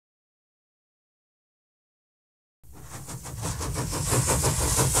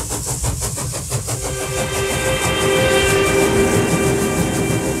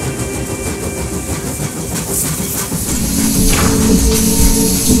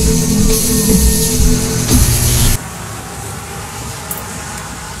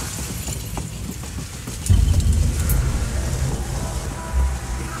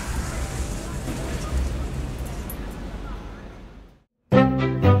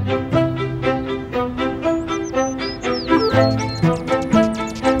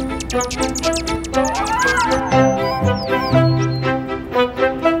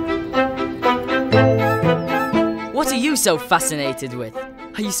so fascinated with?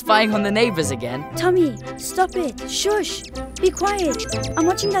 Are you spying on the neighbors again? Tommy, stop it. Shush. Be quiet. I'm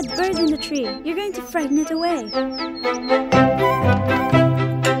watching that bird in the tree. You're going to frighten it away.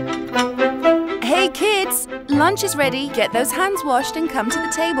 Hey kids, lunch is ready. Get those hands washed and come to the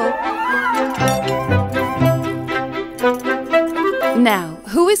table. Now,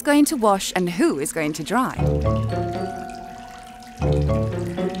 who is going to wash and who is going to dry?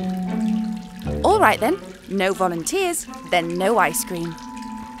 All right then, no volunteers, then no ice cream.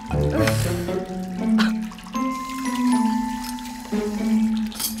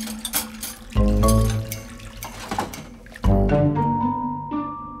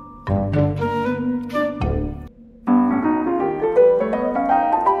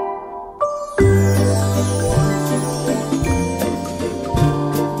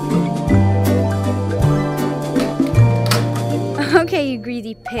 Okay, you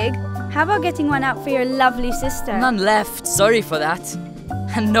greedy pig. How about getting one out for your lovely sister? None left, sorry for that.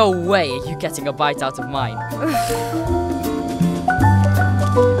 And no way are you getting a bite out of mine.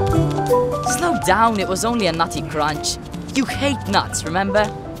 Slow down, it was only a nutty crunch. You hate nuts, remember?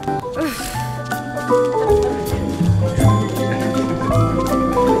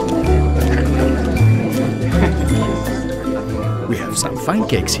 We have some fine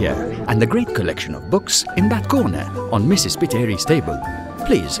cakes here, and a great collection of books in that corner on Mrs. Spiteri's table.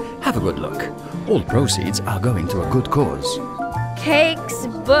 Please, have a good look. All proceeds are going to a good cause. Cakes,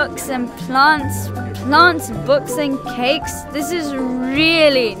 books and plants. Plants, books and cakes. This is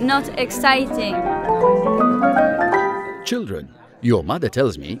really not exciting. Children, your mother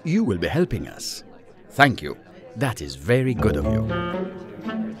tells me you will be helping us. Thank you. That is very good of you.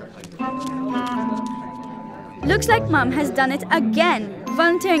 Looks like Mum has done it again,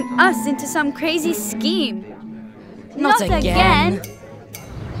 volunteering us into some crazy scheme. Not again.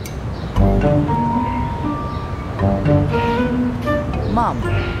 Mum,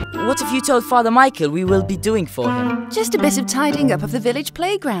 what have you told Father Michael we will be doing for him? Just a bit of tidying up of the village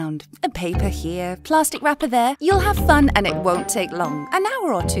playground. A paper here, plastic wrapper there. You'll have fun and it won't take long. An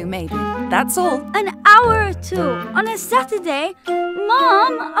hour or two maybe. That's all. An hour or two on a Saturday?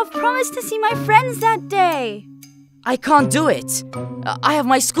 Mom, I've promised to see my friends that day. I can't do it. I have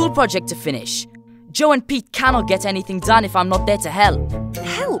my school project to finish. Joe and Pete cannot get anything done if I'm not there to help.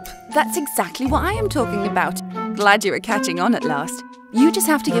 Help? That's exactly what I am talking about. Glad you were catching on at last. You just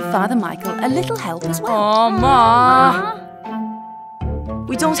have to give Father Michael a little help as well. Oh, Ma!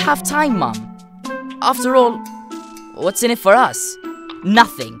 We don't have time, Mum. After all, what's in it for us?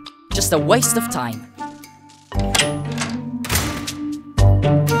 Nothing. Just a waste of time.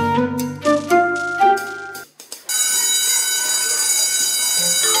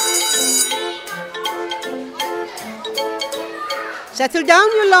 Settle down,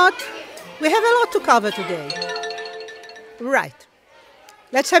 you lot. We have a lot to cover today. Right.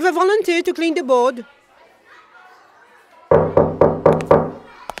 Let's have a volunteer to clean the board.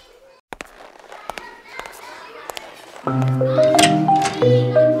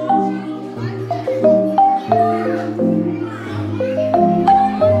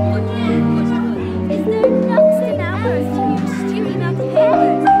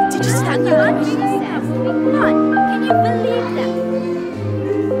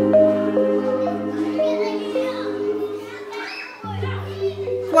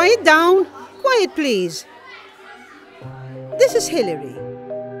 Quiet down. Quiet, please. This is Hilary.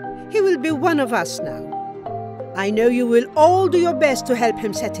 He will be one of us now. I know you will all do your best to help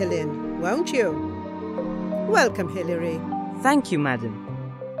him settle in, won't you? Welcome, Hilary. Thank you, madam.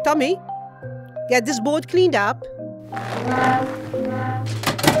 Tommy, get this board cleaned up.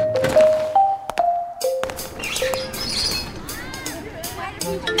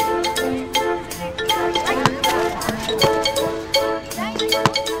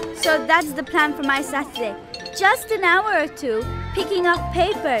 So that's the plan for my Saturday. Just an hour or two, picking up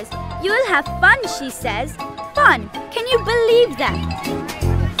papers. You will have fun, she says. Fun! Can you believe that?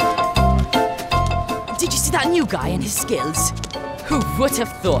 Did you see that new guy and his skills? Who would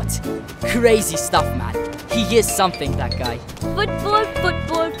have thought? Crazy stuff, man. He is something, that guy. Football,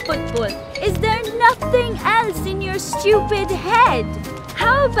 football, football. Is there nothing else in your stupid head?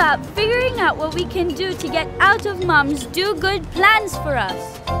 How about figuring out what we can do to get out of Mum's do-good plans for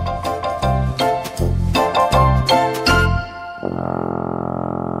us?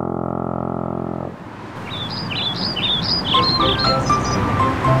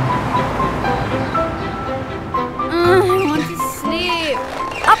 I want to sleep.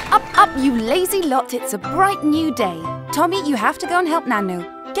 Up, you lazy lot. It's a bright new day. Tommy, you have to go and help Nanu.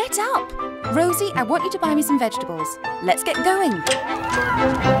 Get up. Rosie, I want you to buy me some vegetables. Let's get going.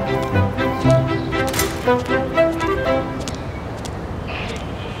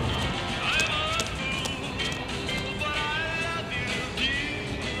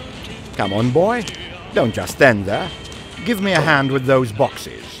 Come on, boy. Don't just stand there. Give me a hand with those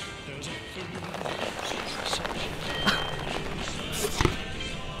boxes.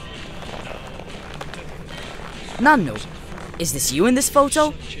 Nanno, is this you in this photo?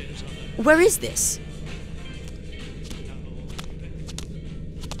 Where is this?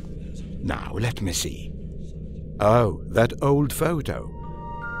 Now, let me see. Oh, that old photo.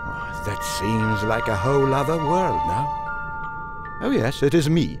 Oh, that seems like a whole other world now. Oh yes, it is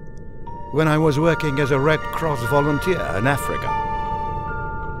me, when I was working as a Red Cross volunteer in Africa.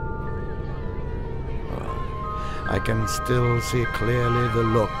 Oh, I can still see clearly the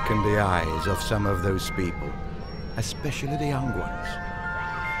look in the eyes of some of those people, especially the young ones.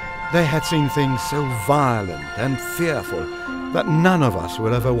 They had seen things so violent and fearful that none of us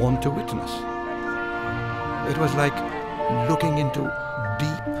will ever want to witness. It was like looking into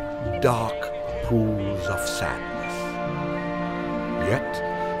deep, dark pools of sadness.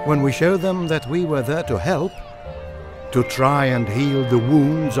 Yet, when we showed them that we were there to help, to try and heal the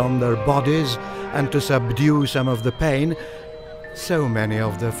wounds on their bodies and to subdue some of the pain, so many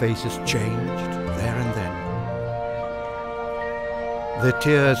of their faces changed there and then. The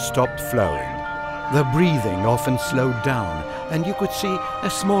tears stopped flowing, the breathing often slowed down, and you could see a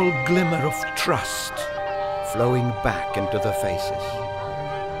small glimmer of trust flowing back into the faces.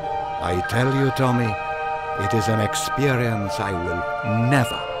 I tell you, Tommy, it is an experience I will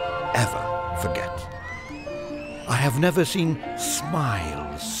never, ever forget. I have never seen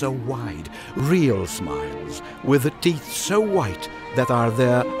smiles so wide, real smiles, with the teeth so white that are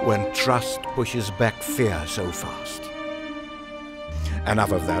there when trust pushes back fear so fast.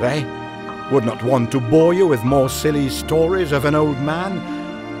 Enough of that, eh? Would not want to bore you with more silly stories of an old man.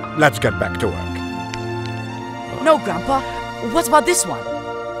 Let's get back to work. No, Grandpa. What about this one?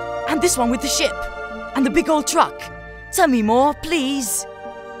 And this one with the ship? And the big old truck? Tell me more, please.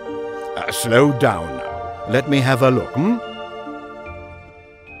 Slow down now. Let me have a look,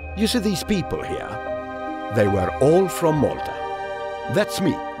 You see these people here? They were all from Malta. That's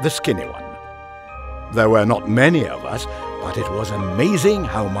me, the skinny one. There were not many of us, but it was amazing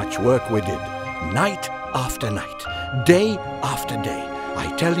how much work we did. Night after night, day after day.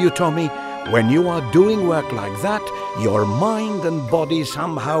 I tell you, Tommy, when you are doing work like that, your mind and body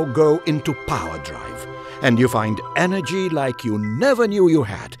somehow go into power drive, and you find energy like you never knew you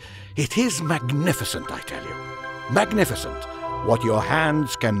had. It is magnificent, I tell you. Magnificent, what your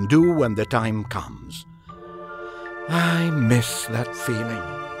hands can do when the time comes. I miss that feeling.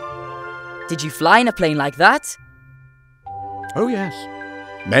 Did you fly in a plane like that? Oh yes,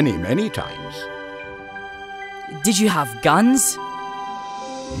 many, many times. Did you have guns?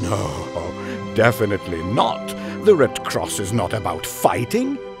 No, definitely not. The Red Cross is not about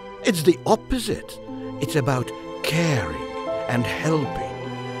fighting. It's the opposite. It's about caring and helping.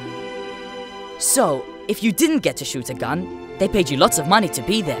 So, if you didn't get to shoot a gun, they paid you lots of money to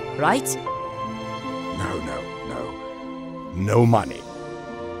be there, right? No money.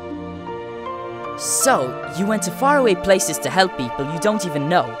 So, you went to faraway places to help people you don't even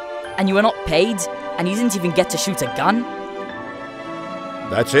know, and you were not paid, and you didn't even get to shoot a gun?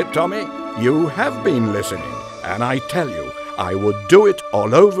 That's it, Tommy. You have been listening, and I tell you, I would do it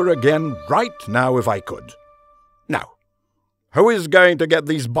all over again right now if I could. Now, who is going to get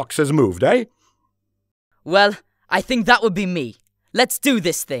these boxes moved, eh? Well, I think that would be me. Let's do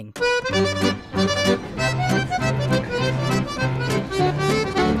this thing.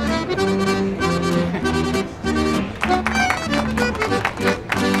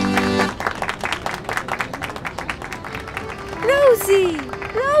 Rosy!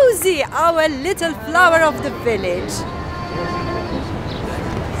 Rosy, our little flower of the village.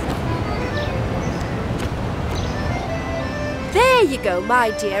 There you go, my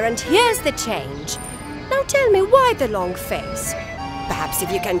dear, and here's the change. Now tell me, why the long face? Perhaps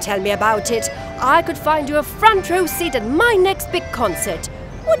if you can tell me about it, I could find you a front row seat at my next big concert.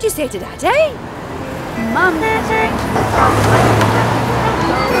 What'd you say to that, eh? Mum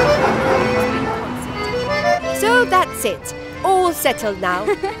So that's it. All settled now.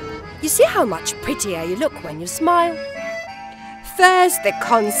 You see how much prettier you look when you smile? First the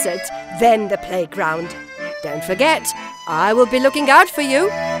concert, then the playground. Don't forget, I will be looking out for you.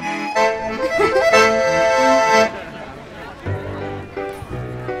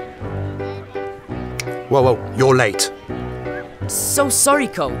 Whoa, you're late. So sorry,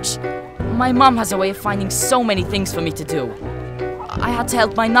 Coach. My mum has a way of finding so many things for me to do. I had to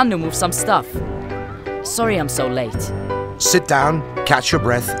help my Nannu move some stuff. Sorry I'm so late. Sit down, catch your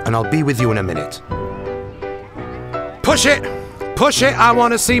breath, and I'll be with you in a minute. Push it! Push it! I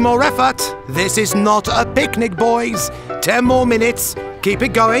want to see more effort! This is not a picnic, boys! 10 more minutes. Keep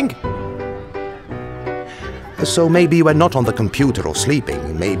it going. So maybe you were not on the computer or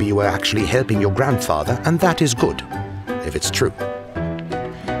sleeping. Maybe you were actually helping your grandfather, and that is good, if it's true.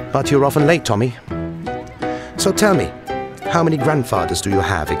 But you're often late, Tommy. So tell me, how many grandfathers do you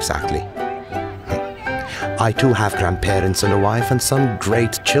have exactly? I too have grandparents and a wife and some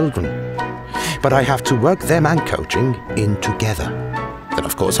great children. But I have to work them and coaching in together. Then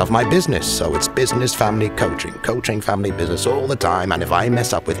of course I have my business, so it's business, family, coaching, family, business all the time, and if I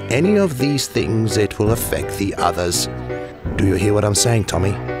mess up with any of these things, it will affect the others. Do you hear what I'm saying,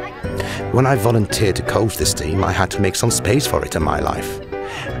 Tommy? When I volunteered to coach this team, I had to make some space for it in my life.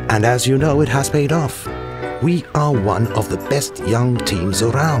 And as you know, it has paid off. We are one of the best young teams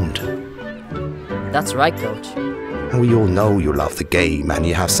around. That's right, Coach. We all know you love the game and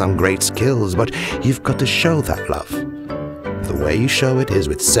you have some great skills, but you've got to show that love. The way you show it is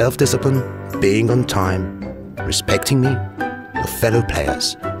with self-discipline, being on time, respecting me, your fellow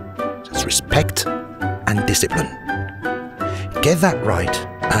players. It's respect and discipline. Get that right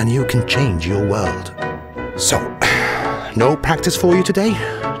and you can change your world. So, no practice for you today.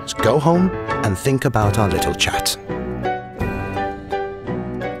 Just go home and think about our little chat.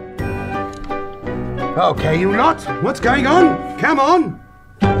 Okay, you lot, what's going on? Come on!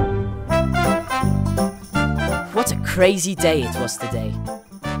 What a crazy day it was today.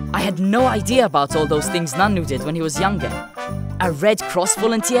 I had no idea about all those things Nanu did when he was younger. A Red Cross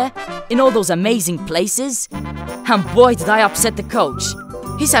volunteer in all those amazing places. And boy did I upset the coach.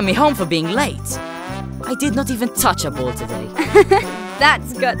 He sent me home for being late. I did not even touch a ball today.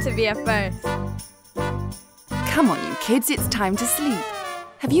 That's got to be a first. Come on, you kids, it's time to sleep.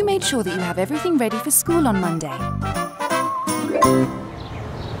 Have you made sure that you have everything ready for school on Monday?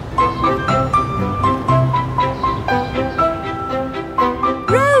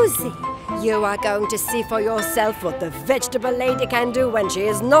 Rosy, you are going to see for yourself what the vegetable lady can do when she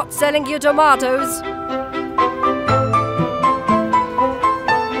is not selling you tomatoes.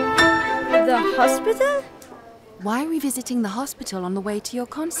 The hospital? Why are we visiting the hospital on the way to your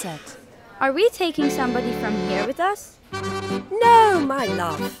concert? Are we taking somebody from here with us? No, my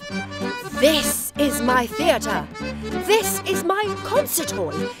love. This is my theatre. This is my concert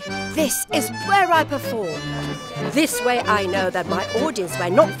hall. This is where I perform. This way I know that my audience were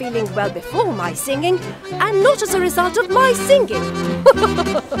not feeling well before my singing and not as a result of my singing.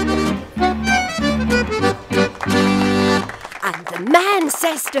 And the man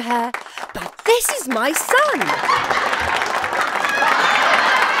says to her, "But this is my son."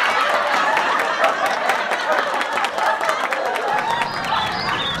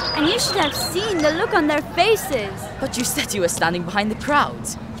 And you should have seen the look on their faces. But you said you were standing behind the crowd.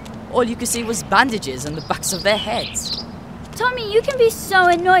 All you could see was bandages on the backs of their heads. Tommy, you can be so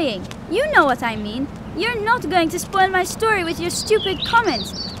annoying. You know what I mean. You're not going to spoil my story with your stupid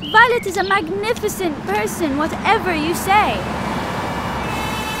comments. Violet is a magnificent person, whatever you say.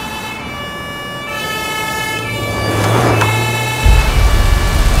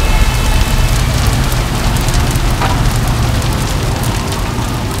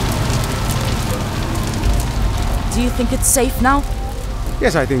 Do you think it's safe now?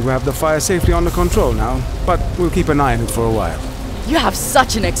 Yes, I think we have the fire safely under control now, but we'll keep an eye on it for a while. You have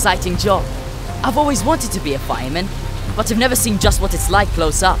such an exciting job. I've always wanted to be a fireman, but I've never seen just what it's like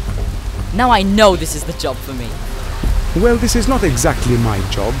close up. Now I know this is the job for me. Well, this is not exactly my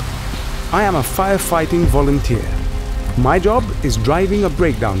job. I am a firefighting volunteer. My job is driving a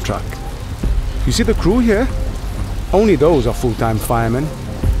breakdown truck. You see the crew here? Only those are full-time firemen.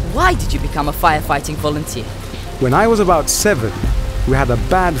 Why did you become a firefighting volunteer? When I was about 7, we had a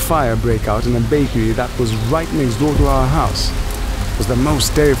bad fire breakout in a bakery that was right next door to our house. It was the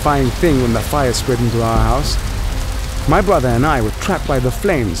most terrifying thing when the fire spread into our house. My brother and I were trapped by the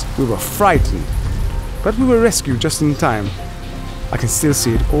flames. We were frightened, but we were rescued just in time. I can still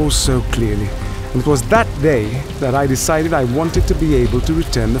see it all so clearly. And it was that day that I decided I wanted to be able to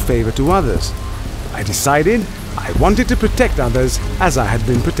return the favor to others. I decided I wanted to protect others as I had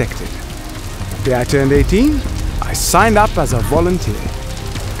been protected. The day I turned 18, I signed up as a volunteer.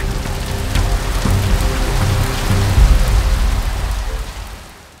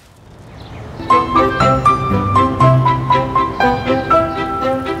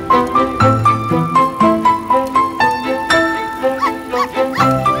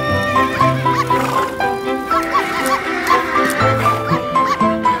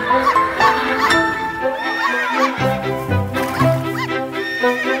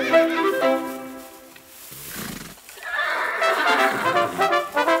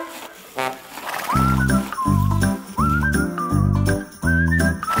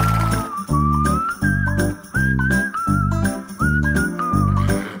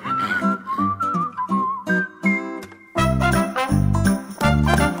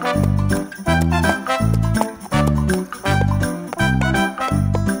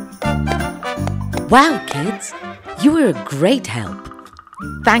 Wow, kids, you were a great help.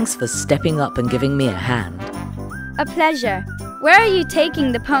 Thanks for stepping up and giving me a hand. A pleasure. Where are you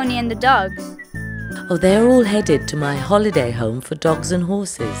taking the pony and the dogs? Oh, they're all headed to my holiday home for dogs and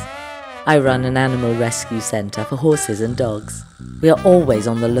horses. I run an animal rescue centre for horses and dogs. We are always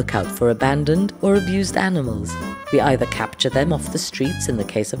on the lookout for abandoned or abused animals. We either capture them off the streets in the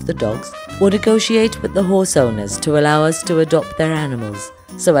case of the dogs, or negotiate with the horse owners to allow us to adopt their animals,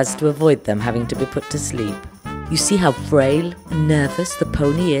 so as to avoid them having to be put to sleep. You see how frail and nervous the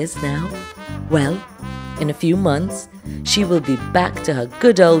pony is now? Well, in a few months, she will be back to her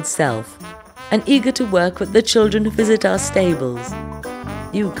good old self, and eager to work with the children who visit our stables.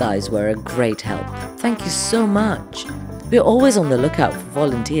 You guys were a great help. Thank you so much. We're always on the lookout for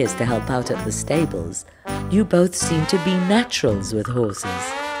volunteers to help out at the stables. You both seem to be naturals with horses.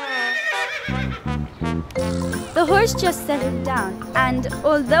 The horse just settled down, and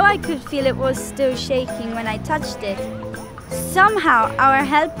although I could feel it was still shaking when I touched it, somehow our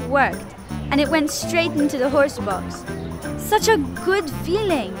help worked, and it went straight into the horse box. Such a good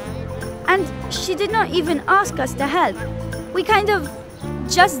feeling. And she did not even ask us to help. We kind of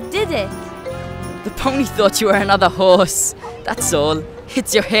just did it. The pony thought you were another horse. That's all.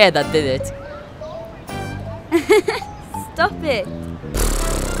 It's your hair that did it. Stop it.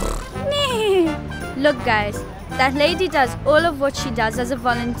 Look, guys, that lady does all of what she does as a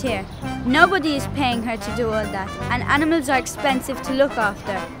volunteer. Nobody is paying her to do all that, and animals are expensive to look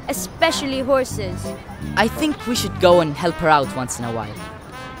after, especially horses. I think we should go and help her out once in a while.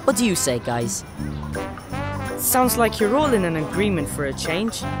 What do you say, guys? Sounds like you're all in an agreement for a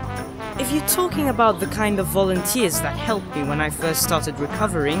change. If you're talking about the kind of volunteers that helped me when I first started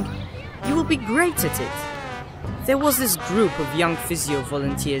recovering, you will be great at it. There was this group of young physio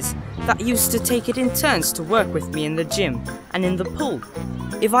volunteers that used to take it in turns to work with me in the gym and in the pool.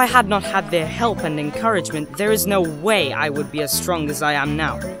 If I had not had their help and encouragement, there is no way I would be as strong as I am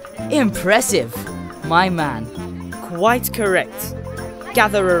now. Impressive, my man. Quite correct.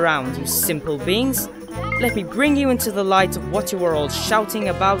 Gather around, you simple beings. Let me bring you into the light of what you are all shouting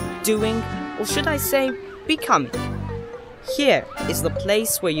about, doing, or should I say, becoming. Here is the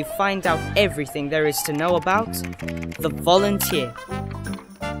place where you find out everything there is to know about the volunteer.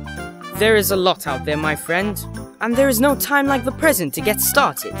 There is a lot out there, my friend, and there is no time like the present to get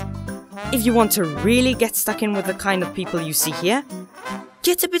started. If you want to really get stuck in with the kind of people you see here,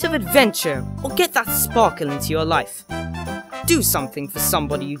 get a bit of adventure or get that sparkle into your life. Do something for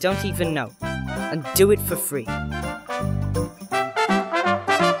somebody you don't even know, and do it for free.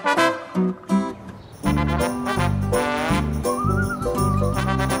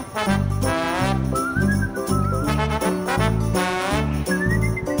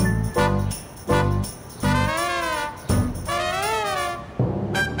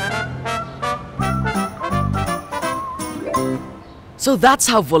 So that's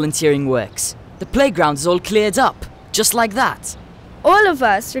how volunteering works. The playground is all cleared up, just like that. All of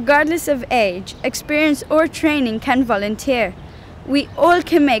us, regardless of age, experience or training, can volunteer. We all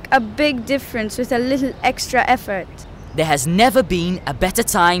can make a big difference with a little extra effort. There has never been a better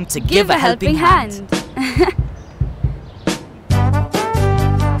time to give a helping hand.